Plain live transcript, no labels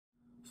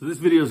So this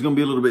video is going to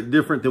be a little bit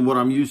different than what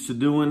I'm used to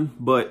doing,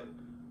 but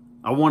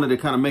I wanted to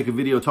kind of make a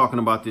video talking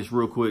about this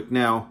real quick.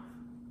 Now,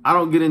 I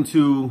don't get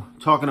into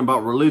talking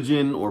about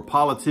religion or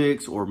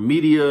politics or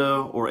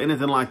media or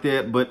anything like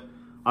that, but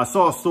I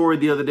saw a story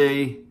the other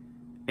day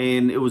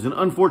and it was an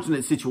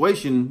unfortunate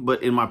situation,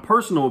 but in my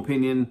personal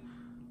opinion,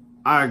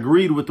 I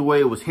agreed with the way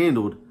it was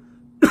handled.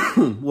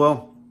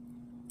 Well,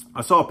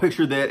 I saw a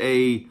picture that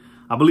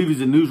I believe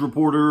he's a news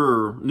reporter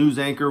or news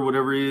anchor,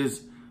 whatever it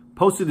is,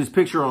 posted this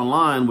picture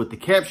online with the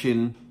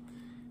caption,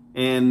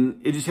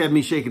 and it just had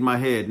me shaking my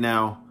head.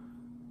 Now,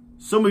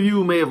 some of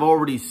you may have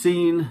already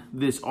seen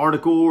this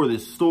article or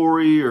this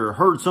story or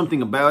heard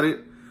something about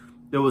it.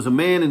 There was a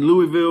man in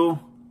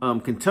Louisville,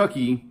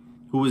 Kentucky,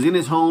 who was in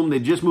his home. They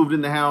just moved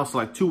in the house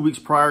like 2 weeks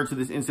prior to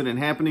this incident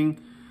happening.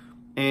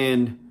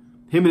 And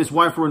him and his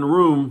wife were in the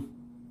room,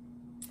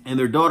 and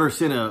their daughter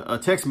sent a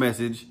text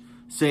message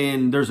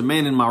saying, "There's a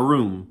man in my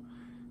room."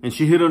 And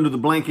she hid under the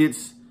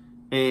blankets.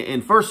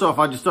 And first off,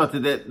 I just thought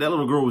that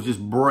little girl was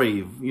just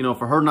brave, you know,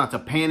 for her not to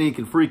panic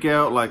and freak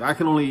out. Like, I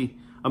can only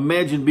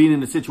imagine being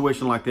in a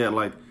situation like that.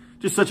 Like,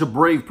 just such a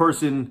brave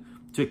person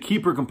to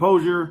keep her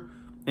composure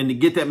and to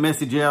get that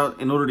message out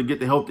in order to get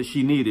the help that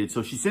she needed.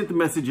 So she sent the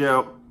message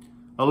out,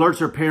 alerts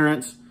her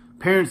parents.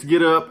 Parents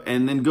get up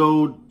and then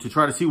go to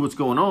try to see what's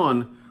going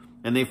on.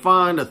 And they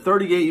find a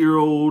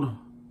 38-year-old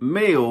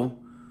male,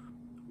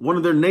 one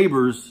of their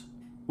neighbors,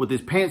 with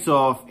his pants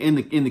off in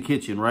the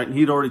kitchen, right? And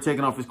he'd already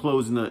taken off his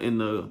clothes in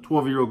the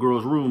 12-year-old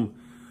girl's room.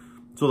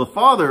 So the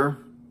father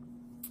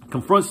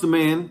confronts the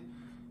man,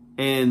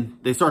 and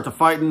they start to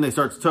fighting. They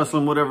start to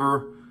tussling,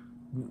 whatever.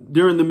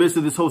 During the midst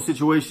of this whole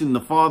situation,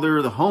 the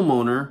father, the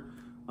homeowner,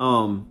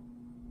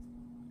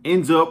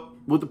 ends up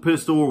with a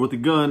pistol or with a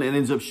gun and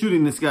ends up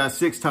shooting this guy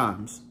 6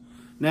 times.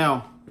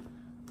 Now,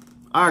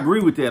 I agree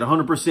with that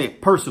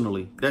 100%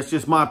 personally. That's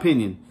just my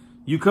opinion.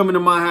 You come into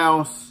my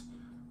house,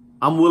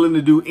 I'm willing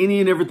to do any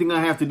and everything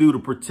I have to do to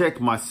protect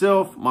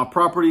myself, my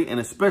property, and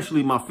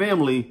especially my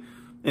family.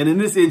 And in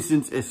this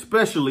instance,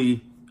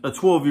 especially a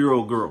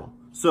 12-year-old girl.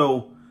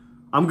 So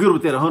I'm good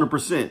with that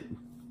 100%.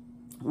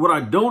 What I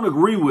don't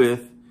agree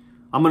with,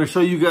 I'm going to show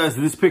you guys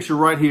this picture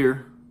right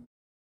here.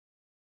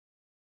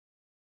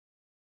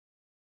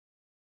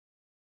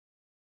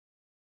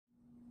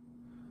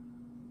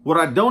 What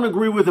I don't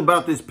agree with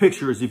about this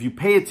picture is, if you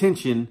pay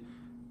attention,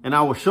 and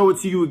I will show it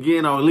to you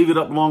again, I will leave it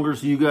up longer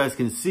so you guys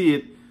can see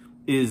it,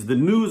 is the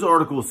news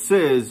article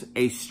says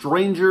a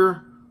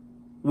stranger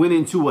went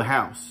into a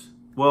house.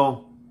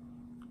 Well,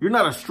 you're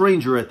not a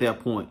stranger at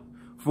that point.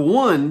 For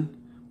one,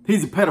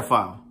 he's a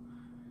pedophile.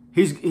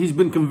 He's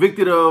been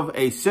convicted of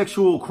a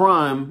sexual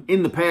crime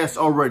in the past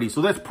already,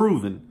 so that's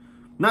proven.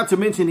 Not to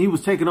mention, he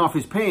was taking off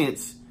his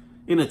pants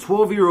in a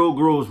 12-year-old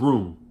girl's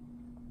room.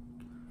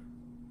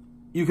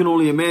 You can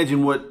only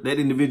imagine what that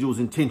individual's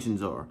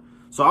intentions are.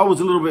 So I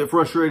was a little bit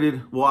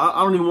frustrated. Well,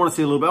 I don't even want to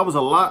say a little bit. I was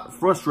a lot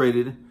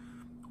frustrated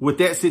with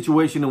that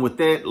situation and with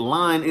that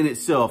line in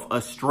itself,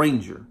 a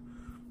stranger.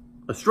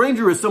 A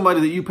stranger is somebody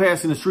that you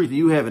pass in the street that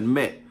you haven't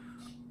met.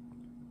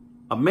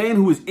 A man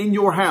who is in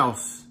your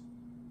house,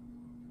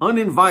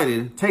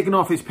 uninvited, taking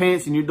off his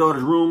pants in your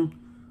daughter's room,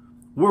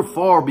 we're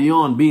far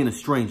beyond being a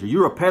stranger.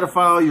 You're a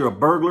pedophile, you're a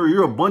burglar,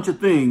 you're a bunch of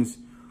things.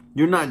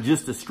 You're not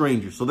just a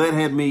stranger. So that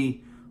had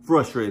me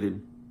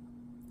frustrated.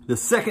 The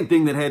second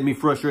thing that had me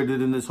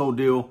frustrated in this whole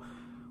deal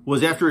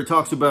was after it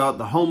talks about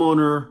the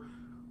homeowner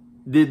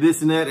did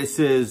this and that, it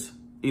says,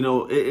 you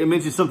know, it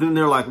mentions something in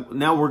there like,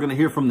 now we're going to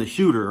hear from the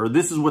shooter, or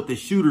this is what the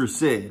shooter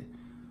said.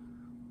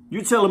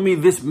 You're telling me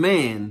this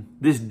man,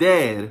 this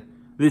dad,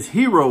 this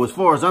hero, as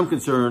far as I'm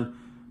concerned,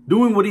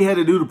 doing what he had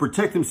to do to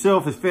protect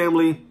himself, his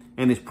family,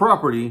 and his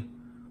property,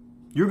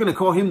 you're going to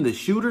call him the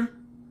shooter?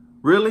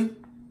 Really?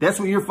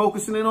 That's what you're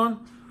focusing in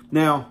on?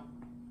 Now,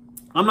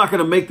 I'm not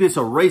going to make this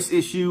a race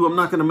issue. I'm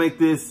not going to make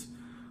this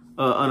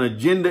an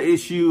agenda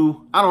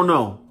issue. I don't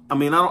know. I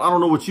mean, I don't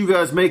know what you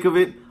guys make of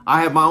it.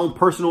 I have my own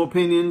personal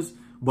opinions,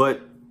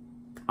 but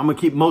I'm going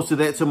to keep most of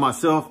that to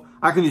myself.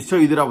 I can just tell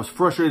you that I was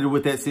frustrated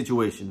with that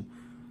situation.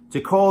 To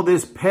call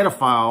this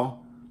pedophile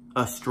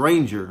a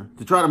stranger,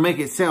 to try to make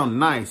it sound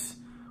nice,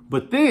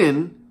 but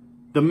then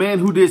the man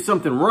who did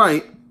something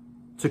right,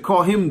 to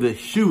call him the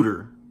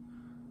shooter.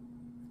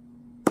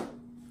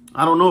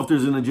 I don't know if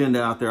there's an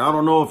agenda out there. I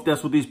don't know if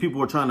that's what these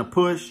people are trying to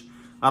push.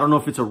 I don't know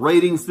if it's a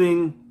ratings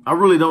thing. I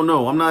really don't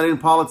know. I'm not in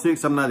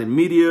politics. I'm not in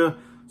media.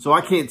 So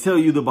I can't tell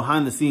you the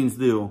behind the scenes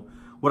deal.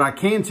 What I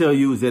can tell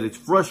you is that it's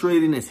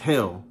frustrating as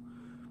hell.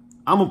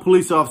 I'm a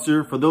police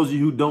officer, for those of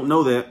you who don't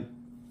know that.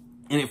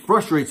 And it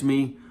frustrates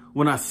me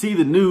when I see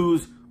the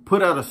news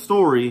put out a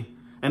story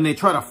and they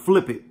try to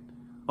flip it.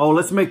 Oh,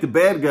 let's make the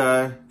bad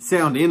guy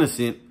sound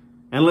innocent,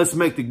 and let's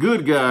make the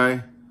good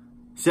guy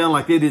sound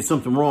like they did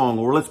something wrong,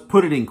 or let's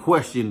put it in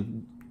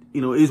question.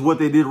 You know, is what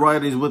they did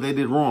right, is what they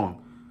did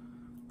wrong.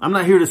 I'm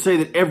not here to say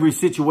that every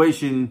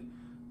situation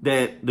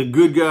that the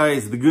good guy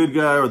is the good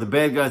guy or the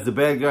bad guy is the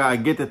bad guy. I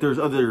get that there's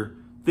other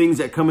things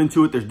that come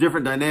into it. There's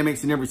different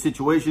dynamics in every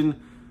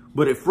situation,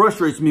 but it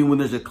frustrates me when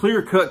there's a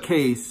clear-cut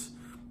case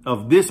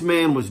of this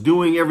man was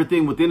doing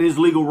everything within his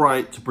legal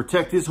right to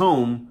protect his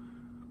home,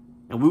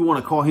 and we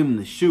want to call him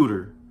the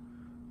shooter.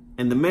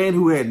 And the man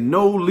who had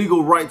no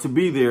legal right to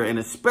be there, and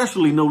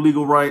especially no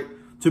legal right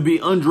to be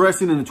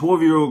undressing in a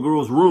 12-year-old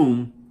girl's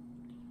room,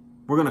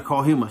 we're going to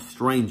call him a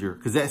stranger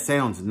because that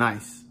sounds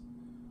nice.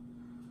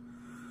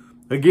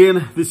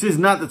 Again, this is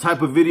not the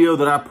type of video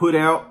that I put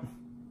out.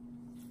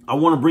 I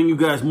want to bring you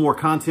guys more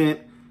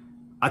content.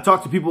 I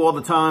talk to people all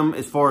the time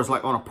as far as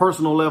like on a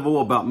personal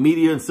level about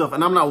media and stuff,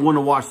 and I'm not one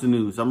to watch the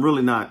news. I'm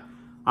really not.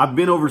 I've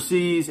been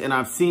overseas and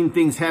I've seen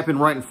things happen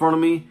right in front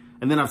of me,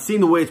 and then I've seen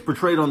the way it's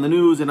portrayed on the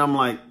news, and I'm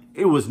like,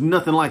 it was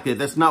nothing like that.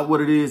 That's not what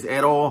it is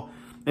at all.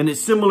 And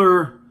it's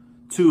similar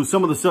to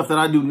some of the stuff that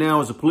I do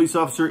now as a police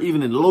officer,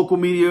 even in local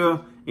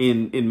media,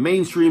 in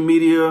mainstream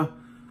media.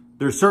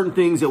 There's certain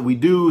things that we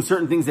do,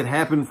 certain things that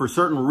happen for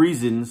certain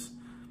reasons,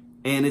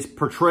 and it's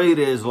portrayed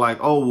as like,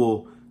 oh,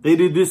 well, they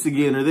did this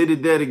again or they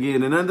did that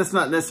again. And that's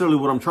not necessarily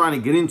what I'm trying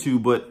to get into,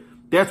 but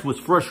that's what's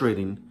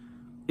frustrating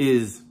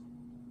is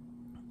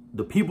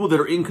the people that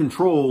are in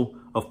control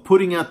of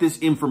putting out this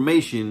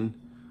information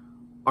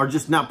are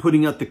just not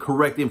putting out the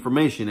correct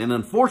information. And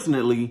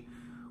unfortunately,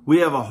 we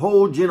have a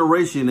whole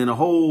generation and a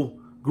whole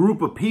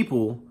group of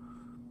people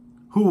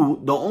who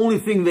the only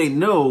thing they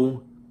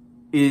know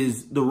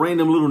is the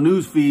random little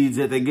news feeds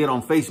that they get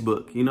on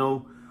Facebook, you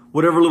know,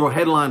 whatever little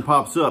headline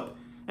pops up.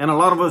 And a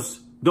lot of us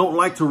don't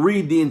like to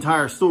read the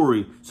entire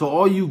story. So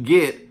all you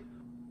get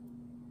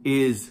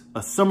is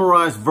a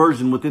summarized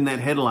version within that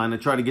headline to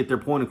try to get their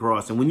point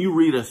across. And when you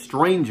read a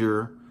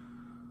stranger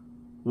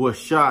was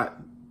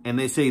shot and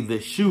they say the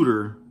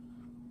shooter,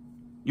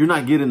 you're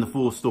not getting the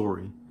full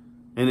story.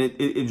 And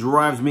it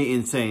drives me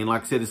insane.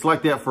 Like I said, it's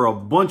like that for a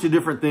bunch of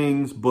different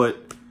things,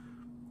 but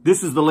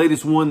this is the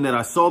latest one that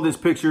I saw this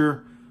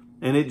picture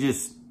and it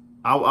just,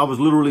 I was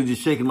literally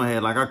just shaking my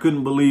head. Like I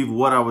couldn't believe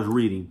what I was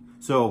reading.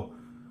 So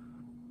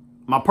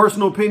my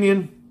personal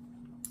opinion,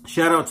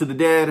 shout out to the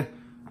dad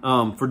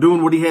for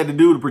doing what he had to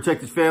do to protect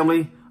his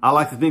family. I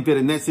like to think that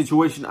in that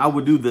situation, I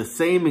would do the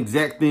same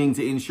exact thing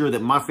to ensure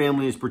that my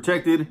family is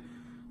protected.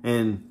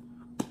 And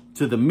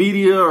to the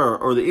media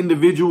or the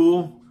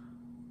individual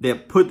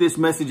that put this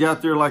message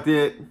out there like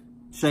that,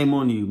 shame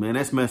on you, man.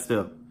 That's messed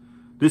up.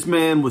 This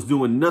man was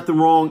doing nothing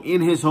wrong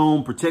in his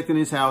home, protecting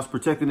his house,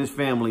 protecting his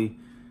family,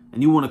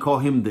 and you want to call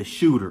him the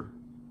shooter.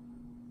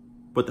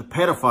 But the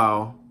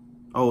pedophile,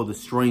 oh, the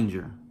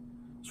stranger.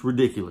 It's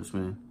ridiculous,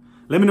 man.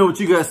 Let me know what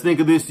you guys think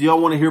of this. Do y'all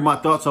want to hear my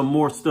thoughts on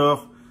more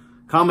stuff?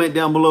 Comment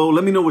down below.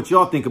 Let me know what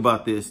y'all think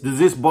about this. Does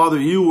this bother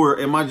you or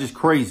am I just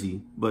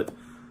crazy? But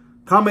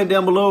comment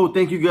down below.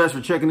 Thank you guys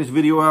for checking this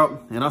video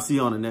out, and I'll see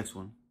you on the next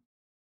one.